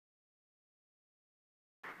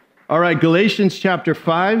All right, Galatians chapter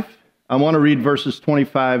 5. I want to read verses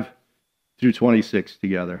 25 through 26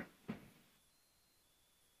 together.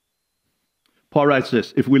 Paul writes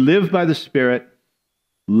this: "If we live by the Spirit,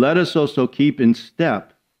 let us also keep in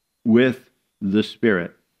step with the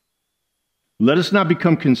Spirit. Let us not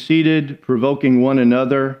become conceited, provoking one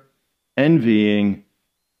another, envying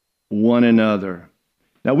one another."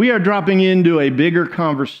 Now, we are dropping into a bigger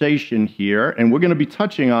conversation here, and we're going to be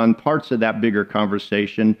touching on parts of that bigger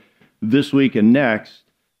conversation this week and next.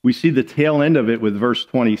 We see the tail end of it with verse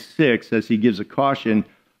 26 as he gives a caution.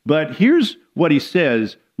 But here's what he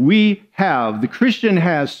says: the Christian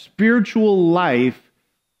has spiritual life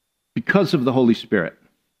because of the Holy Spirit.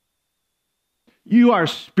 You are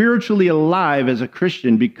spiritually alive as a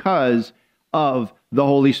Christian because of the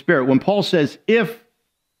Holy Spirit. When Paul says, if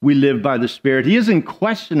we live by the Spirit, he isn't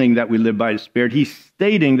questioning that we live by the Spirit. He's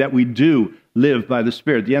stating that we do live by the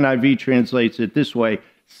Spirit. The NIV translates it this way: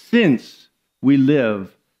 since we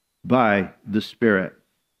live by the Spirit.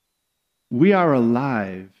 We are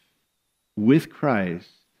alive with Christ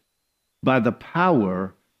by the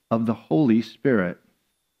power of the Holy Spirit.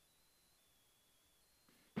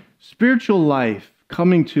 Spiritual life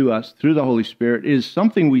coming to us through the Holy Spirit is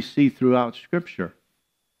something we see throughout Scripture.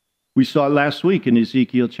 We saw it last week in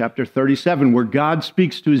Ezekiel chapter 37, where God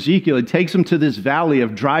speaks to Ezekiel. He takes him to this valley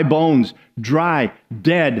of dry bones, dry,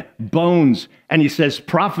 dead bones. And he says,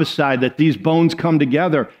 prophesy that these bones come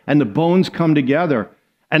together, and the bones come together.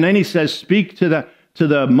 And then he says, speak to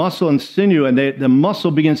the muscle and sinew, and the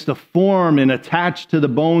muscle begins to form and attach to the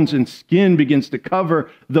bones, and skin begins to cover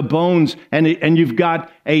the bones. And you've got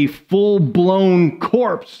a full-blown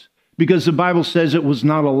corpse because the Bible says it was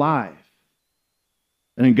not alive.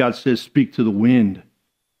 And then God says, speak to the wind,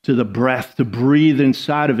 to the breath, to breathe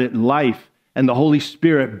inside of it life. And the Holy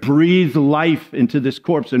Spirit breathed life into this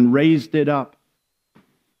corpse and raised it up.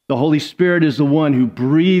 The Holy Spirit is the one who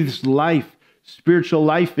breathes life, spiritual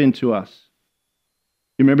life into us.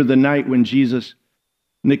 You remember the night when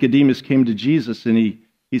Nicodemus came to Jesus and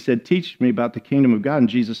he said, teach me about the kingdom of God. And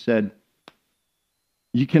Jesus said,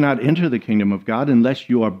 you cannot enter the kingdom of God unless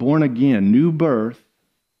you are born again, new birth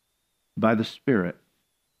by the Spirit.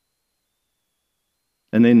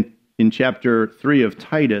 And then in chapter 3 of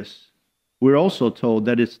Titus, we're also told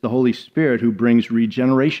that it's the Holy Spirit who brings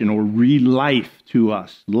regeneration or re-life to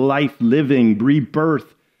us, life living,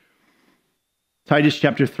 rebirth. Titus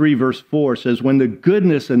chapter 3 verse 4 says, when the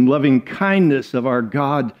goodness and loving kindness of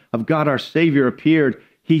God our Savior appeared,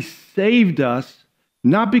 he saved us,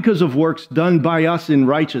 not because of works done by us in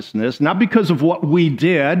righteousness, not because of what we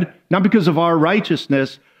did, not because of our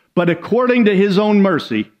righteousness, but according to his own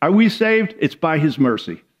mercy. Are we saved? It's by his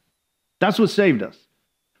mercy. That's what saved us.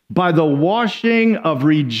 By the washing of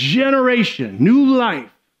regeneration, new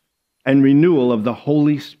life, and renewal of the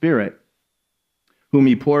Holy Spirit, whom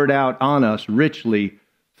he poured out on us richly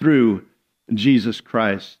through Jesus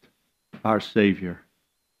Christ, our Savior.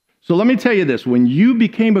 So let me tell you this. When you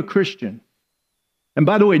became a Christian, and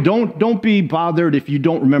by the way, don't be bothered if you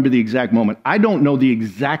don't remember the exact moment. I don't know the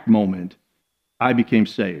exact moment I became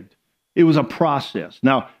saved. It was a process.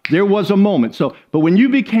 Now, there was a moment. But when you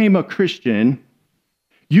became a Christian,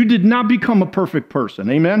 you did not become a perfect person.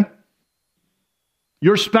 Amen?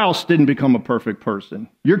 Your spouse didn't become a perfect person.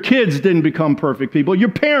 Your kids didn't become perfect people. Your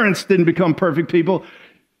parents didn't become perfect people.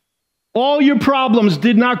 All your problems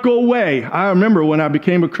did not go away. I remember when I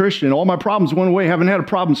became a Christian, all my problems went away. Haven't had a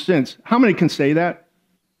problem since. How many can say that?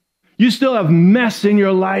 You still have mess in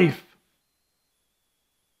your life.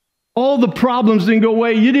 All the problems didn't go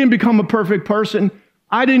away. You didn't become a perfect person.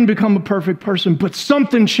 I didn't become a perfect person, but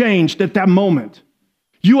something changed at that moment.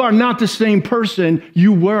 You are not the same person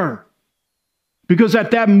you were. Because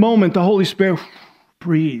at that moment, the Holy Spirit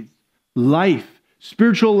breathed life,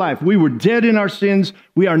 spiritual life. We were dead in our sins.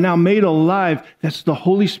 We are now made alive. That's the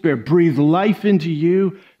Holy Spirit breathed life into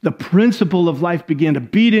you. The principle of life began to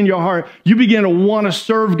beat in your heart. You began to want to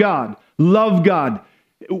serve God, love God.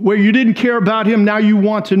 Where you didn't care about him, now you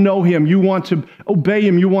want to know him. You want to obey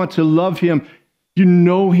him. You want to love him. You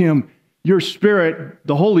know him. Your spirit,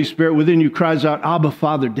 the Holy Spirit within you cries out, Abba,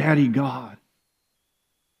 Father, Daddy, God.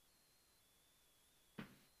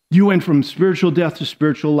 You went from spiritual death to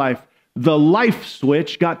spiritual life. The life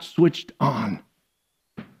switch got switched on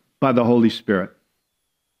by the Holy Spirit.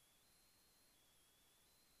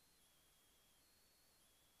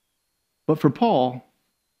 But for Paul,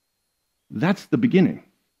 that's the beginning.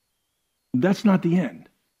 That's not the end.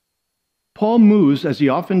 Paul moves, as he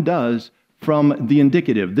often does, from the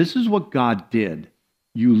indicative. This is what God did.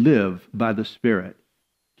 You live by the Spirit.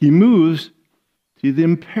 He moves to the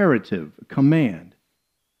imperative command.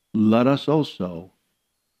 Let us also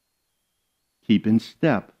keep in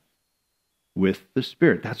step with the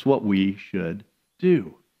Spirit. That's what we should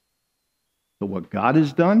do. So what God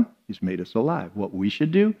has done, He's made us alive. What we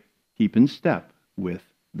should do, keep in step with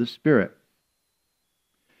the Spirit.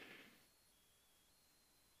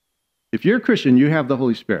 If you're a Christian, you have the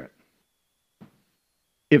Holy Spirit.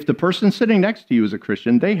 If the person sitting next to you is a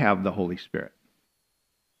Christian, they have the Holy Spirit.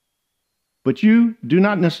 But you do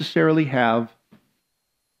not necessarily have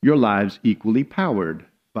your lives equally powered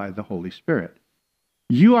by the Holy Spirit.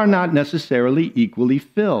 You are not necessarily equally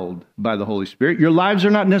filled by the Holy Spirit. Your lives are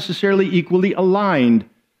not necessarily equally aligned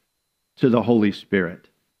to the Holy Spirit.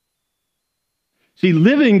 See,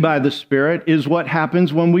 living by the Spirit is what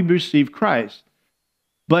happens when we receive Christ.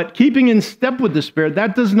 But keeping in step with the Spirit,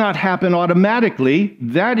 that does not happen automatically.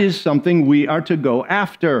 That is something we are to go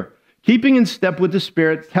after. Keeping in step with the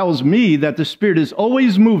Spirit tells me that the Spirit is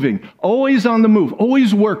always moving, always on the move,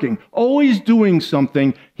 always working, always doing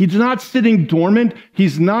something. He's not sitting dormant.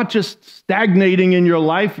 He's not just stagnating in your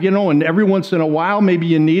life, and every once in a while, maybe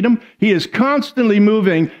you need him. He is constantly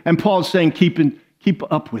moving, and Paul's saying, keep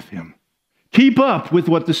up with him. Keep up with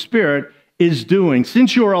what the Spirit is doing.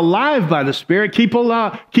 Since you're alive by the Spirit, keep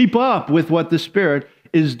up with what the Spirit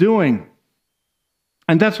is doing.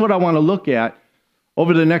 And that's what I want to look at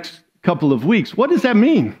over the next couple of weeks. What does that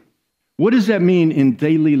mean? What does that mean in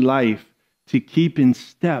daily life to keep in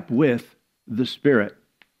step with the Spirit?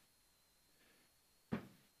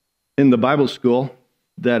 In the Bible school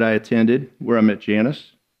that I attended, where I met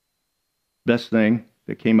Janice, best thing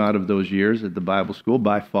that came out of those years at the Bible school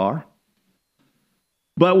by far.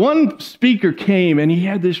 But one speaker came and he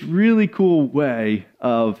had this really cool way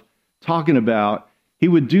of talking about, he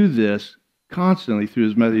would do this constantly through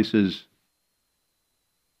his mouth. He says,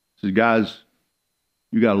 guys,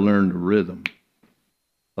 you got to learn the rhythm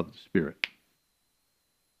of the Spirit.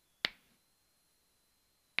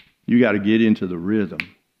 You got to get into the rhythm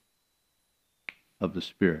of the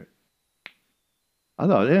Spirit. I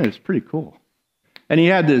thought, yeah, it's pretty cool. And he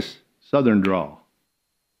had this southern drawl.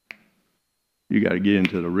 You got to get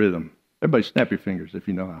into the rhythm. Everybody snap your fingers if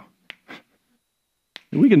you know how.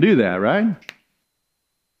 We can do that, right?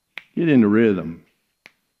 Get in the rhythm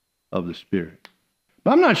of the Spirit.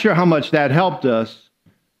 But I'm not sure how much that helped us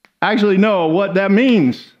actually know what that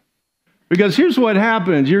means. Because here's what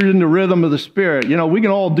happens. You're in the rhythm of the Spirit. We can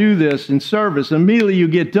all do this in service. Immediately you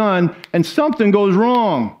get done and something goes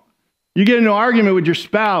wrong. You get into an argument with your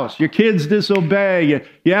spouse. Your kids disobey.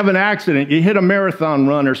 You have an accident. You hit a marathon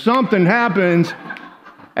run or something happens.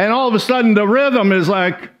 And all of a sudden the rhythm is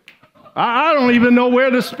like, I don't even know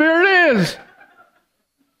where the Spirit is.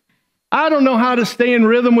 I don't know how to stay in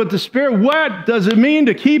rhythm with the Spirit. What does it mean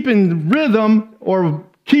to keep in rhythm or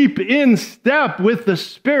keep in step with the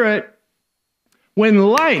Spirit when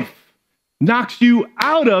life knocks you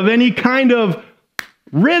out of any kind of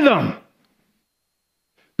rhythm?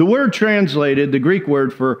 The word translated, the Greek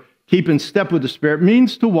word for keep in step with the Spirit,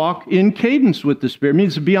 means to walk in cadence with the Spirit. It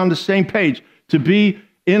means to be on the same page, to be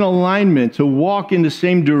in alignment, to walk in the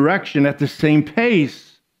same direction at the same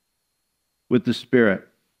pace with the Spirit.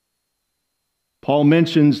 Paul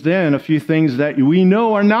mentions then a few things that we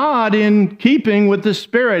know are not in keeping with the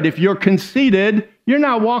Spirit. If you're conceited, you're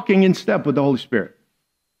not walking in step with the Holy Spirit.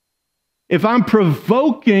 If I'm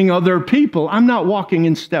provoking other people, I'm not walking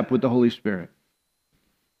in step with the Holy Spirit.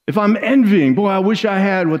 If I'm envying, boy, I wish I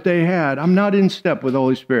had what they had, I'm not in step with the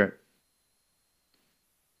Holy Spirit.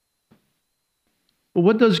 Well,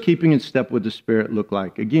 what does keeping in step with the Spirit look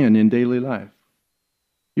like, again, in daily life?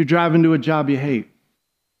 You're driving to a job you hate.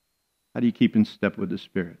 How do you keep in step with the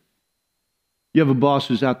Spirit? You have a boss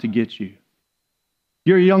who's out to get you.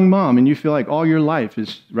 You're a young mom and you feel like all your life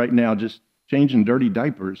is right now just changing dirty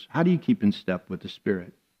diapers. How do you keep in step with the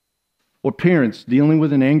Spirit? Or parents dealing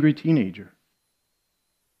with an angry teenager.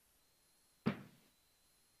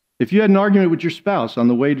 If you had an argument with your spouse on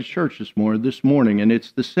the way to church this morning, and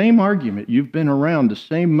it's the same argument, you've been around the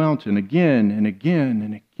same mountain again and again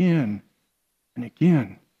and again and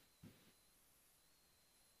again.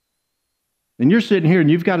 And you're sitting here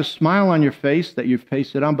and you've got a smile on your face that you've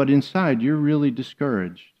pasted on, but inside you're really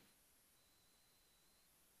discouraged.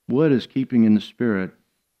 What does keeping in the Spirit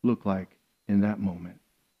look like in that moment?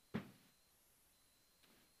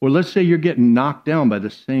 Or let's say you're getting knocked down by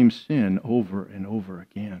the same sin over and over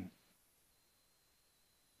again.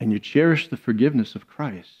 And you cherish the forgiveness of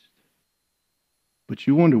Christ. But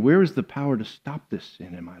you wonder, where is the power to stop this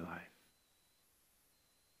sin in my life?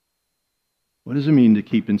 What does it mean to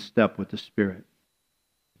keep in step with the Spirit?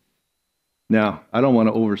 Now, I don't want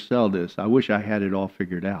to oversell this. I wish I had it all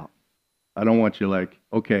figured out. I don't want you like,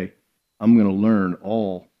 okay, I'm going to learn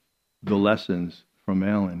all the lessons from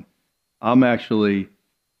Alan. I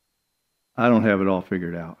don't have it all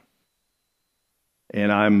figured out.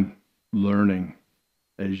 And I'm learning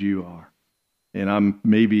as you are. And I'm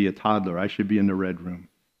maybe a toddler. I should be in the red room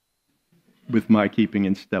with my keeping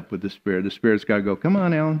in step with the Spirit. The Spirit's got to go, come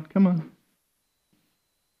on, Alan, come on.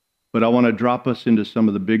 But I want to drop us into some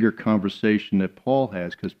of the bigger conversation that Paul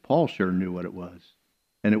has, because Paul sure knew what it was.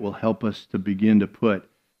 And it will help us to begin to put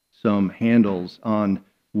some handles on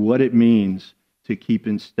what it means to keep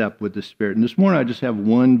in step with the Spirit. And this morning I just have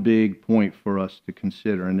one big point for us to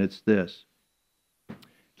consider, and it's this.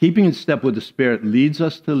 Keeping in step with the Spirit leads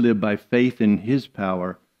us to live by faith in His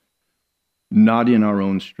power, not in our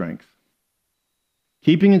own strength.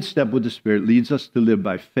 Keeping in step with the Spirit leads us to live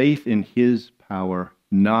by faith in His power,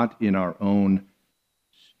 not in our own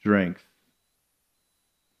strength.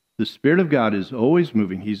 The Spirit of God is always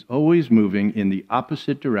moving. He's always moving in the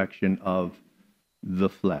opposite direction of the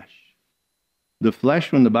flesh. The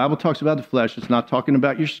flesh, when the Bible talks about the flesh, it's not talking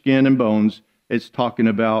about your skin and bones. It's talking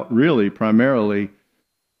about really primarily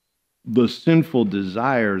the sinful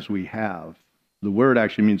desires we have. The word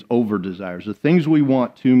actually means over desires. The things we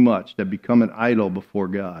want too much that become an idol before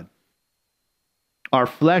God. Our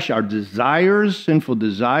flesh, our desires, sinful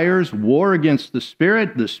desires, war against the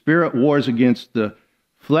Spirit. The Spirit wars against the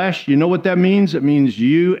flesh. You know what that means? It means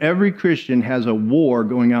every Christian has a war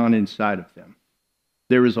going on inside of them.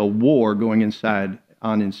 There is a war going inside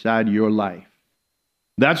your life.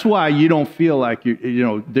 That's why you don't feel like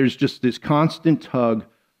there's just this constant tug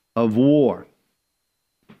of war.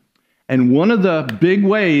 And one of the big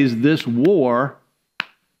ways this war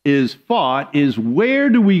is fought is, where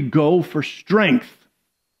do we go for strength?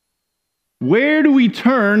 Where do we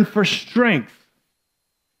turn for strength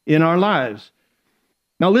in our lives?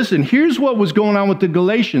 Now listen, here's what was going on with the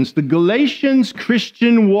Galatians. The Galatians'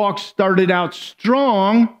 Christian walk started out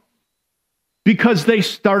strong because they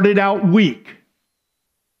started out weak.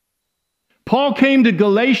 Paul came to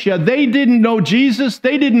Galatia. They didn't know Jesus.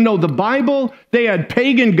 They didn't know the Bible. They had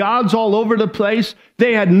pagan gods all over the place.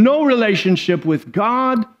 They had no relationship with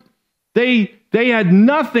God. They had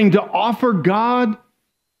nothing to offer God.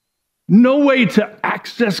 No way to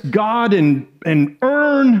access God and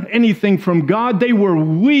earn anything from God. They were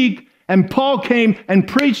weak. And Paul came and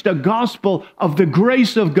preached a gospel of the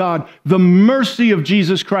grace of God, the mercy of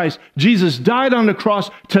Jesus Christ. Jesus died on the cross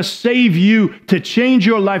to save you, to change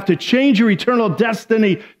your life, to change your eternal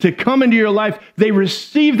destiny, to come into your life. They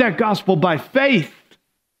received that gospel by faith.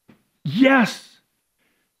 Yes.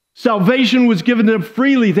 Salvation was given to them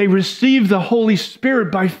freely. They received the Holy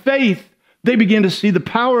Spirit by faith. They began to see the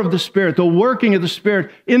power of the Spirit, the working of the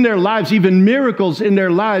Spirit in their lives, even miracles in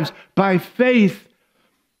their lives by faith.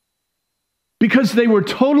 Because they were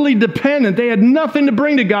totally dependent. They had nothing to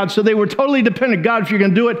bring to God, so they were totally dependent. God, if you're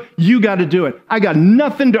going to do it, you got to do it. I got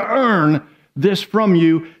nothing to earn this from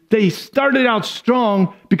you. They started out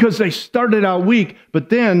strong because they started out weak. But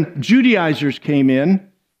then Judaizers came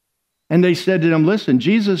in and they said to them, listen,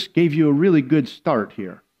 Jesus gave you a really good start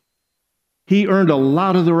here. He earned a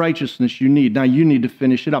lot of the righteousness you need. Now you need to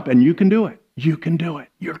finish it up, and you can do it. You can do it.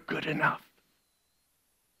 You're good enough.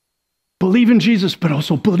 Believe in Jesus, but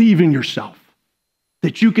also believe in yourself.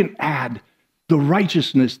 That you can add the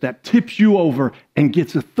righteousness that tips you over and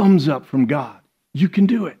gets a thumbs up from God. You can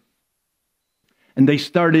do it. And they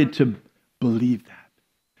started to believe that.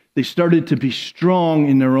 They started to be strong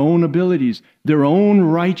in their own abilities, their own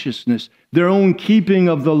righteousness, their own keeping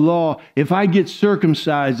of the law. If I get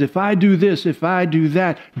circumcised, if I do this, if I do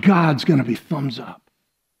that, God's going to be thumbs up.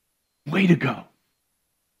 Way to go.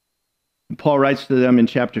 And Paul writes to them in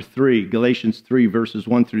chapter 3, Galatians 3, verses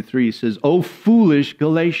 1 through 3. He says, "O foolish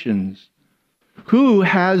Galatians, who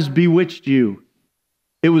has bewitched you?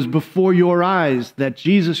 It was before your eyes that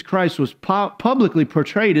Jesus Christ was publicly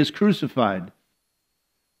portrayed as crucified.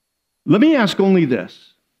 Let me ask only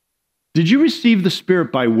this. Did you receive the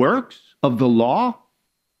Spirit by works of the law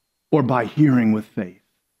or by hearing with faith?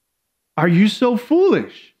 Are you so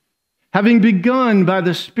foolish? Having begun by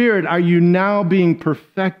the Spirit, are you now being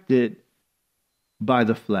perfected by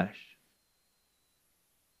the flesh?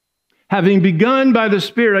 Having begun by the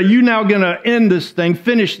Spirit, are you now going to end this thing,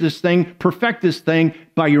 finish this thing, perfect this thing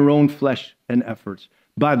by your own flesh and efforts,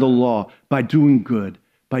 by the law, by doing good,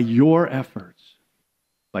 by your efforts,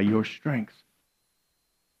 by your strength?"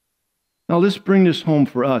 Now let's bring this home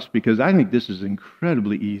for us, because I think this is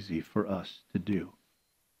incredibly easy for us to do.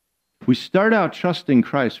 We start out trusting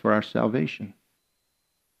Christ for our salvation.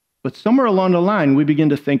 But somewhere along the line, we begin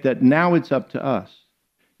to think that now it's up to us.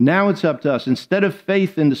 Now it's up to us. Instead of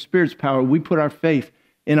faith in the Spirit's power, we put our faith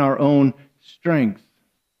in our own strength.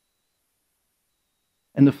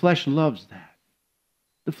 And the flesh loves that.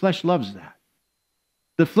 The flesh loves that.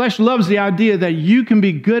 The flesh loves the idea that you can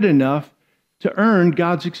be good enough to earn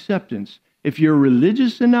God's acceptance. If you're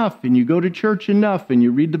religious enough and you go to church enough and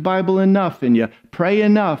you read the Bible enough and you pray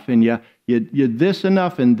enough and you this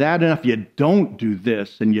enough and that enough, you don't do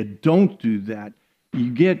this and you don't do that,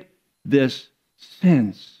 you get this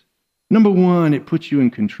sense. Number one, it puts you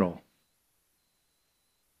in control.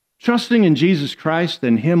 Trusting in Jesus Christ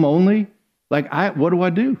and Him only, what do I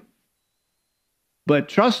do? But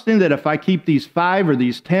trusting that if I keep these 5 or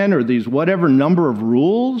these 10 or these whatever number of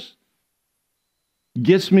rules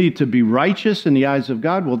gets me to be righteous in the eyes of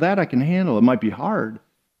God, well, that I can handle. It might be hard,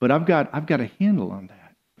 but I've got a handle on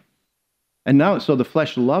that. And now, so the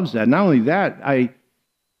flesh loves that. Not only that, I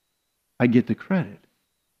get the credit.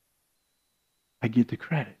 I get the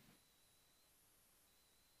credit.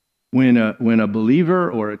 When a believer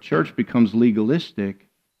or a church becomes legalistic,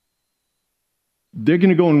 they're going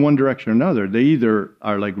to go in one direction or another. They either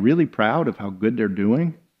are really proud of how good they're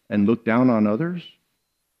doing and look down on others,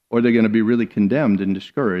 or they're going to be really condemned and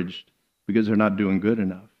discouraged because they're not doing good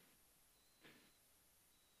enough.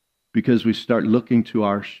 Because we start looking to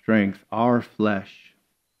our strength, our flesh,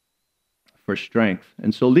 for strength.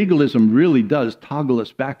 And so legalism really does toggle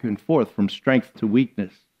us back and forth from strength to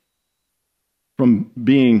weakness, from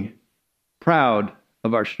being proud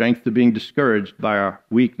of our strength to being discouraged by our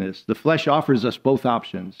weakness. The flesh offers us both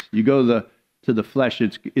options. You go to the flesh,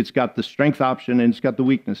 it's got the strength option and it's got the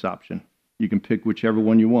weakness option. You can pick whichever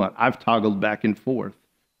one you want. I've toggled back and forth.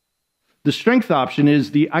 The strength option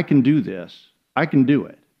is I can do this. I can do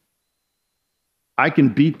it. I can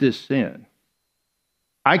beat this sin.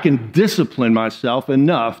 I can discipline myself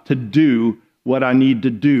enough to do what I need to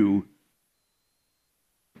do.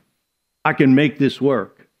 I can make this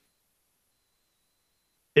work.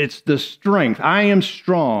 It's the strength. I am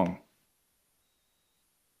strong.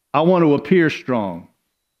 I want to appear strong.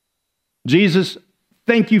 Jesus,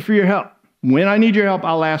 thank you for your help. When I need your help,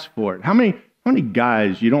 I'll ask for it. How many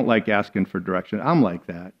guys, you don't like asking for direction? I'm like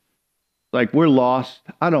that. We're lost.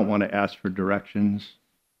 I don't want to ask for directions.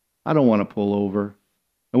 I don't want to pull over.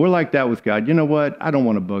 And we're like that with God. You know what? I don't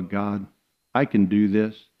want to bug God. I can do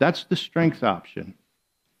this. That's the strength option.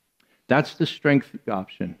 That's the strength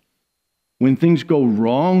option. When things go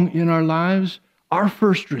wrong in our lives, our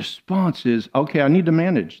first response is, okay, I need to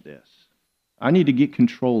manage this. I need to get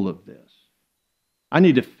control of this. I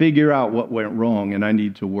need to figure out what went wrong, and I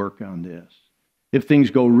need to work on this. If things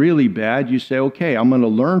go really bad, you say, okay, I'm going to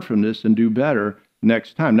learn from this and do better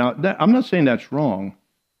next time. Now, I'm not saying that's wrong,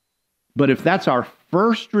 but if that's our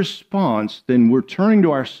first response, then we're turning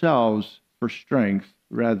to ourselves for strength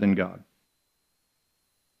rather than God.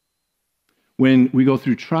 When we go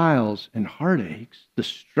through trials and heartaches, the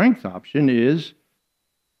strength option is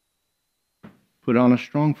put on a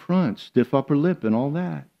strong front, stiff upper lip, and all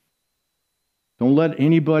that. Don't let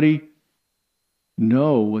anybody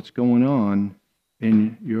know what's going on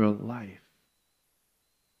in your life.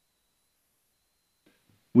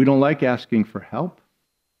 We don't like asking for help.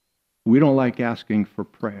 We don't like asking for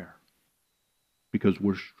prayer because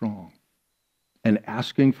we're strong. And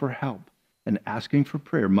asking for help and asking for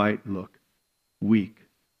prayer might look weak.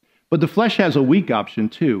 But the flesh has a weak option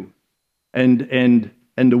too. And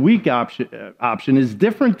the weak option is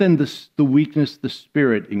different than the weakness the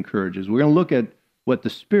Spirit encourages. We're going to look at what the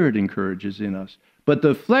Spirit encourages in us. But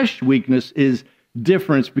the flesh weakness is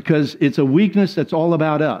different because it's a weakness that's all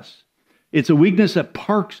about us. It's a weakness that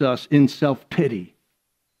parks us in self-pity.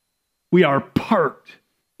 We are parked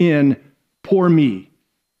in poor me.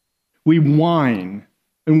 We whine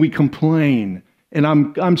and we complain. And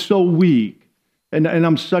I'm so weak. And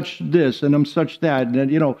I'm such this and I'm such that.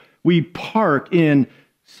 And, we park in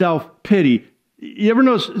self-pity. You ever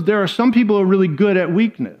notice there are some people who are really good at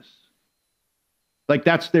weakness?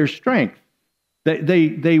 That's their strength.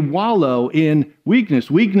 They wallow in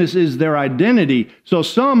weakness. Weakness is their identity. So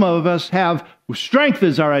some of us have strength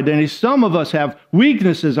as our identity. Some of us have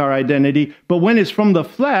weakness as our identity. But when it's from the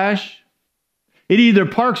flesh, it either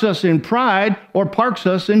parks us in pride or parks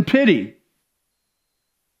us in pity.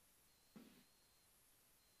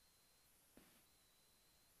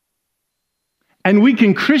 And we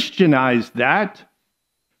can Christianize that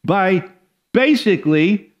by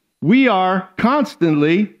basically we are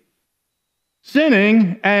constantly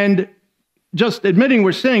sinning and just admitting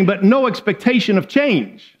we're sinning, but no expectation of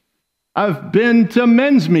change. I've been to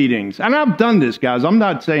men's meetings, and I've done this, guys. I'm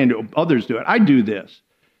not saying others do it. I do this.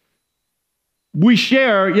 We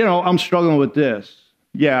share, I'm struggling with this.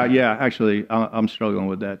 Yeah, actually, I'm struggling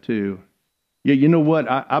with that too. Yeah, you know what?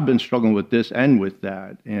 I've been struggling with this and with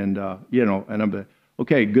that. And, and I'm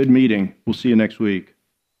okay, good meeting. We'll see you next week.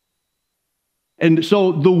 And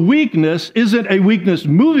so the weakness isn't a weakness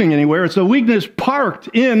moving anywhere. It's a weakness parked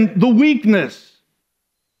in the weakness.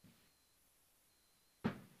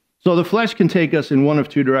 So the flesh can take us in one of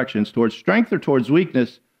two directions, towards strength or towards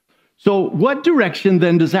weakness. So what direction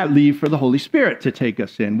then does that leave for the Holy Spirit to take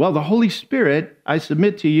us in? Well, the Holy Spirit, I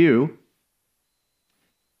submit to you,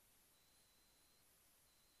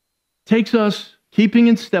 takes us, keeping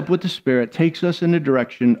in step with the Spirit, takes us in the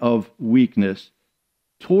direction of weakness,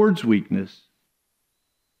 towards weakness,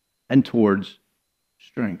 and towards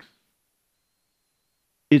strength.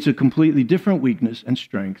 It's a completely different weakness and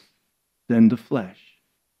strength than the flesh.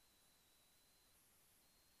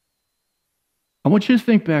 I want you to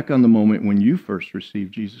think back on the moment when you first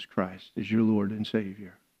received Jesus Christ as your Lord and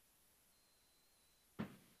Savior.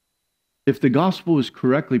 If the gospel is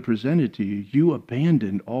correctly presented to you, you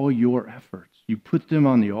abandoned all your efforts. You put them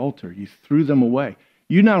on the altar. You threw them away.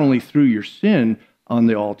 You not only threw your sin on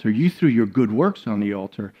the altar, you threw your good works on the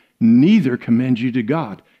altar. Neither commend you to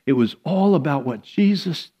God. It was all about what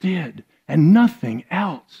Jesus did and nothing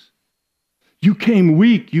else. You came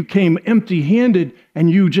weak, you came empty-handed,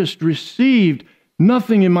 and you just received.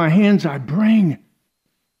 Nothing in my hands I bring.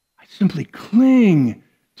 I simply cling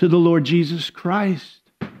to the Lord Jesus Christ.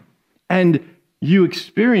 And you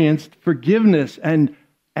experienced forgiveness and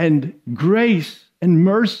grace and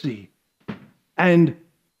mercy and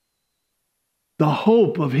the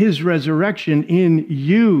hope of his resurrection in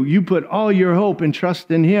you. You put all your hope and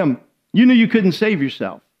trust in him. You knew you couldn't save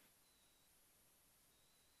yourself.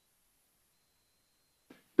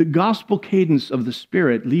 The gospel cadence of the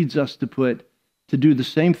Spirit leads us to do the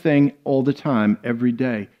same thing all the time, every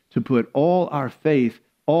day, to put all our faith,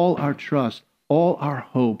 all our trust, all our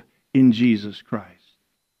hope in Jesus Christ,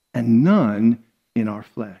 and none in our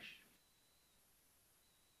flesh.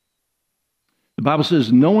 The Bible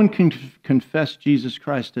says no one can confess Jesus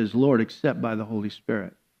Christ as Lord except by the Holy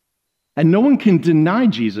Spirit. And no one can deny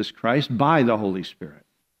Jesus Christ by the Holy Spirit.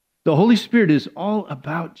 The Holy Spirit is all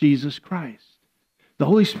about Jesus Christ. The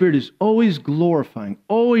Holy Spirit is always glorifying,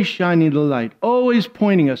 always shining the light, always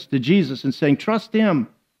pointing us to Jesus and saying, trust him,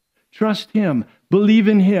 believe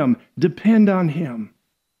in him, depend on him.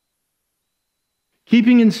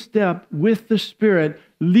 Keeping in step with the Spirit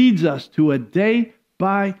leads us to a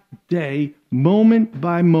day-by-day,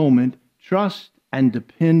 moment-by-moment trust and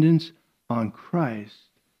dependence on Christ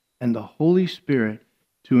and the Holy Spirit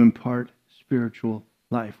to impart spiritual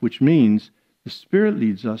life, which means the Spirit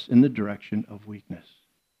leads us in the direction of weakness.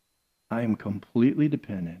 I am completely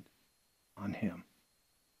dependent on him.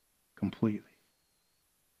 Completely.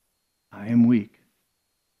 I am weak.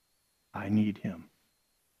 I need him.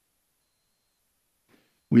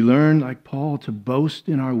 We learn, like Paul, to boast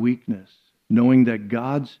in our weakness, knowing that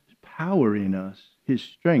God's power in us, his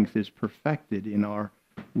strength, is perfected in our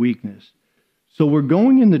weakness. So we're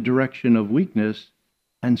going in the direction of weakness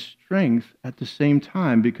and strength at the same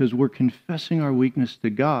time because we're confessing our weakness to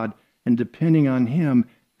God and depending on him,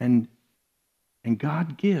 and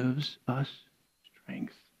God gives us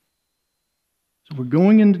strength. So we're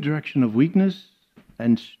going in the direction of weakness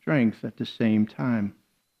and strength at the same time.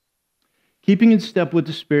 Keeping in step with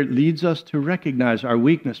the Spirit leads us to recognize our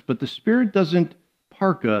weakness, but the Spirit doesn't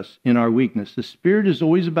park us in our weakness. The Spirit is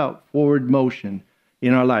always about forward motion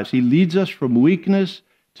in our lives. He leads us from weakness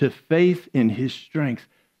to faith in his strength.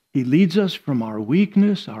 He leads us from our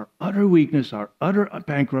weakness, our utter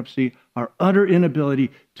bankruptcy, our utter inability,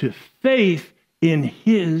 to faith in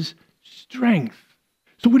his strength.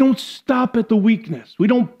 So we don't stop at the weakness. We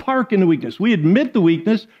don't park in the weakness. We admit the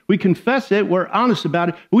weakness. We confess it. We're honest about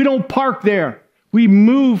it. We don't park there. We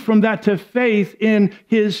move from that to faith in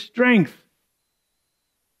his strength.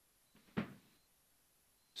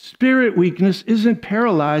 Spirit weakness isn't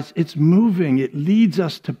paralyzed. It's moving. It leads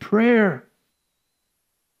us to prayer.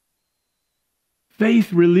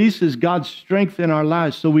 Faith releases God's strength in our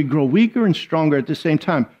lives so we grow weaker and stronger at the same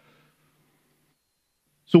time.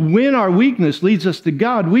 So when our weakness leads us to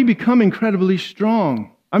God, we become incredibly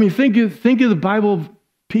strong. I mean, think of the Bible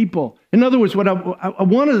people. In other words, what I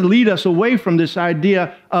want to lead us away from this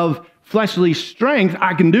idea of fleshly strength,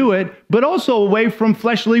 I can do it, but also away from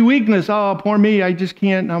fleshly weakness. Oh, poor me, I just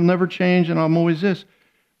can't, I'll never change, and I'm always this.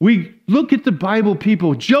 We look at the Bible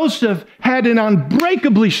people. Joseph had an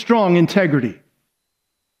unbreakably strong integrity.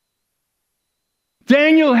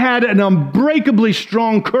 Daniel had an unbreakably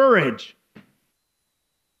strong courage.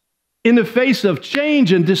 In the face of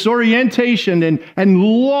change and disorientation and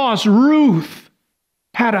loss, Ruth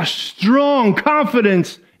had a strong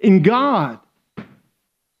confidence in God.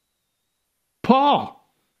 Paul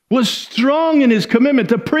was strong in his commitment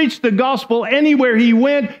to preach the gospel anywhere he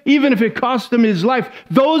went, even if it cost him his life.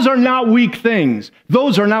 Those are not weak things.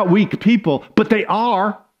 Those are not weak people, but they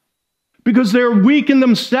are, because they're weak in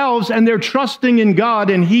themselves and they're trusting in God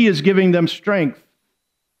and he is giving them strength.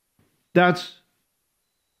 That's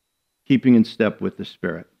keeping in step with the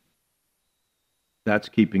Spirit. That's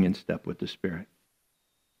keeping in step with the Spirit.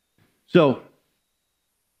 So,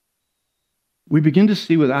 we begin to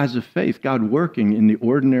see with eyes of faith God working in the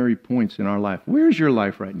ordinary points in our life. Where is your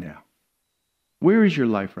life right now? Where is your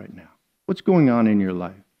life right now? What's going on in your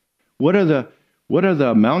life? What are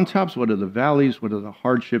the mountaintops? What are the valleys? What are the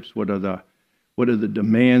hardships? What are the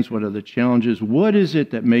demands? What are the challenges? What is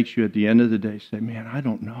it that makes you at the end of the day say, man, I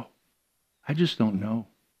don't know. I just don't know.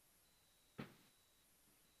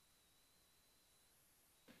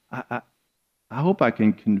 I hope I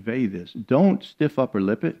can convey this. Don't stiff upper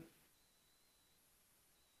lip it.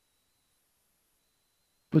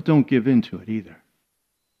 But don't give in to it either.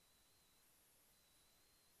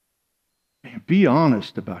 Man, be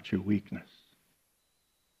honest about your weakness.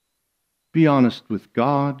 Be honest with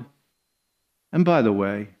God. And by the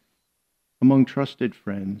way, among trusted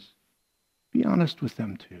friends, be honest with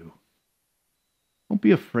them too. Don't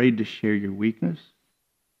be afraid to share your weakness.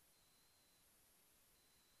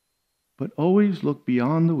 But always look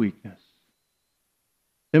beyond the weakness.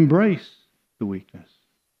 Embrace the weakness.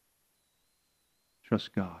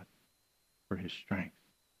 Trust God for his strength.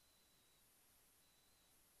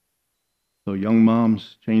 So young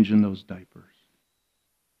moms changing those diapers.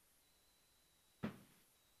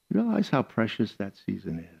 You realize how precious that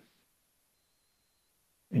season is.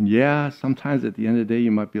 And yeah, sometimes at the end of the day,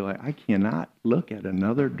 you might be like, I cannot look at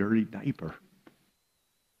another dirty diaper.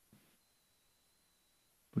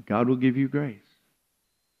 But God will give you grace.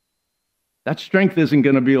 That strength isn't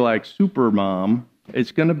going to be like super mom.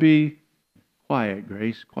 It's going to be quiet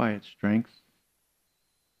grace, quiet strength.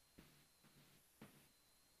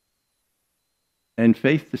 And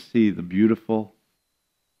faith to see the beautiful,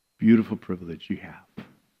 beautiful privilege you have.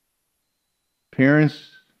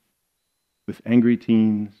 Parents with angry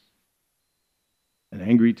teens, an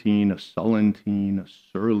angry teen, a sullen teen, a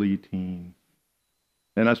surly teen.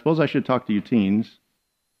 And I suppose I should talk to you teens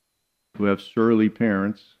who have surly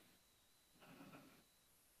parents.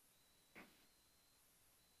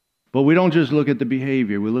 But we don't just look at the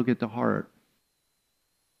behavior, we look at the heart.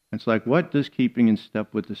 It's like, what does keeping in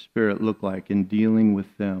step with the Spirit look like in dealing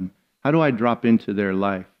with them? How do I drop into their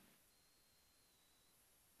life?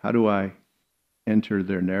 How do I enter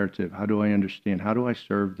their narrative? How do I understand? How do I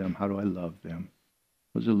serve them? How do I love them?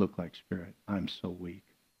 What does it look like, Spirit? I'm so weak.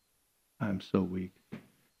 I'm so weak.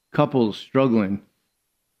 Couples struggling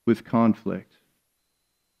with conflict.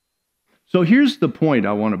 So here's the point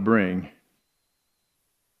I want to bring.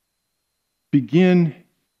 Begin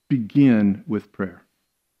with prayer.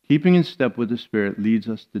 Keeping in step with the Spirit leads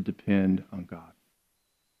us to depend on God.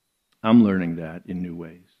 I'm learning that in new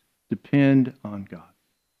ways. Depend on God.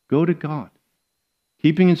 Go to God.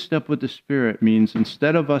 Keeping in step with the Spirit means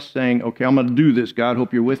instead of us saying, okay, I'm going to do this, God,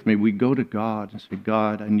 hope you're with me, we go to God and say,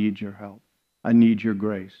 God, I need your help. I need your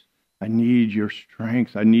grace. I need your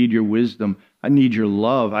strength. I need your wisdom. I need your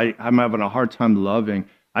love. I'm having a hard time loving.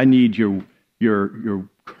 I need your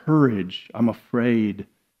courage. I'm afraid.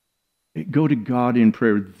 Go to God in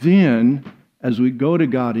prayer. Then, as we go to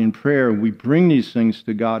God in prayer, we bring these things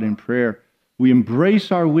to God in prayer. We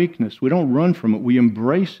embrace our weakness. We don't run from it. We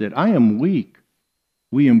embrace it. I am weak.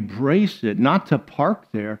 We embrace it, not to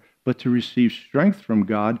park there, but to receive strength from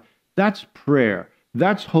God. That's prayer.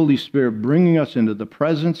 That's Holy Spirit bringing us into the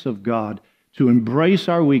presence of God to embrace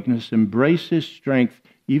our weakness, embrace his strength,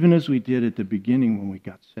 even as we did at the beginning when we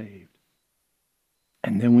got saved.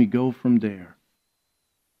 And then we go from there.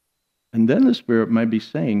 And then the Spirit might be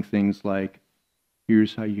saying things like,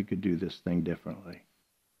 here's how you could do this thing differently.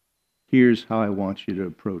 Here's how I want you to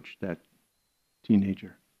approach that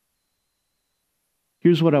teenager.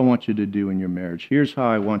 Here's what I want you to do in your marriage. Here's how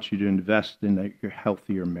I want you to invest in your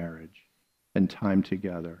healthier marriage and time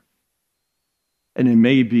together. And it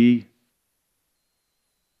may be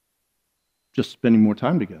just spending more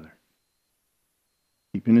time together.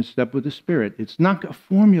 Keeping in step with the Spirit. It's not a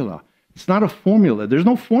formula. It's not a formula. There's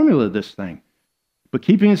no formula to this thing. But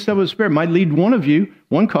keeping in step with the Spirit might lead one of you,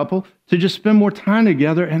 one couple, to just spend more time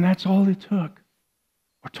together, and that's all it took.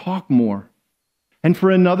 Or talk more. And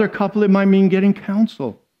for another couple, it might mean getting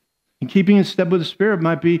counsel. And keeping in step with the Spirit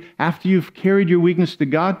might be after you've carried your weakness to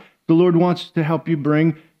God, the Lord wants to help you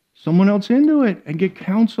bring someone else into it and get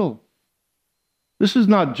counsel. This is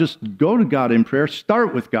not just go to God in prayer.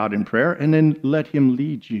 Start with God in prayer and then let him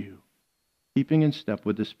lead you. Keeping in step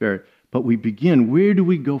with the Spirit. But we begin, where do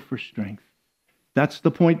we go for strength? That's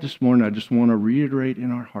the point this morning. I just want to reiterate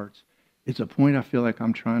in our hearts. It's a point I feel like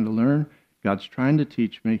I'm trying to learn. God's trying to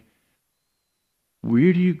teach me.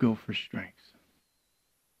 Where do you go for strength?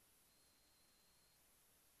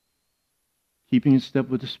 Keeping in step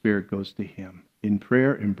with the Spirit goes to Him. In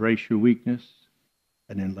prayer, embrace your weakness,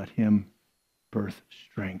 and then let Him birth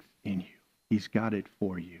strength in you. He's got it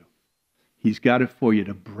for you. He's got it for you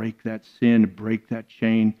to break that sin, break that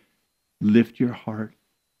chain, lift your heart,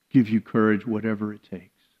 give you courage, whatever it takes.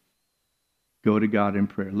 Go to God in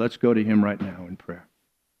prayer. Let's go to Him right now in prayer.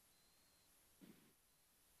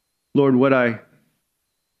 Lord, what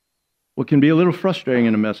can be a little frustrating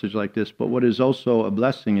in a message like this, but what is also a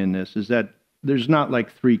blessing in this is that there's not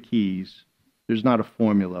like 3 keys. There's not a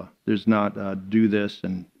formula. There's not do this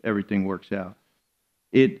and everything works out.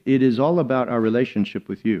 It is all about our relationship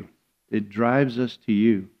with you. It drives us to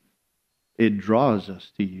you. It draws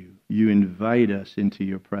us to you. You invite us into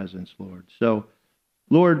your presence, Lord. So,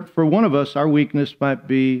 Lord, for one of us, our weakness might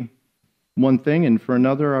be one thing, and for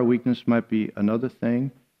another, our weakness might be another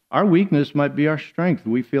thing. Our weakness might be our strength.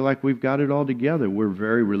 We feel like we've got it all together. We're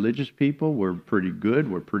very religious people. We're pretty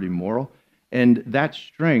good. We're pretty moral. And that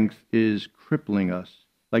strength is crippling us,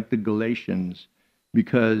 like the Galatians,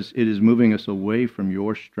 because it is moving us away from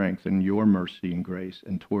your strength and your mercy and grace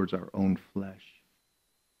and towards our own flesh.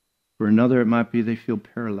 For another, it might be they feel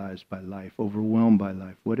paralyzed by life, overwhelmed by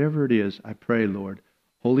life. Whatever it is, I pray, Lord,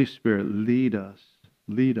 Holy Spirit, lead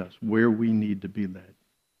us where we need to be led.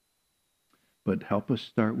 But help us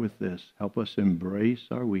start with this. Help us embrace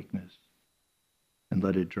our weakness and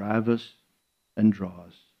let it drive us and draw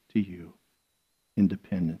us to you in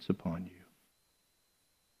dependence upon you.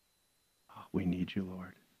 Oh, we need you,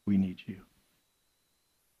 Lord. We need you.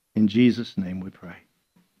 In Jesus' name we pray.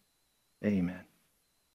 Amen.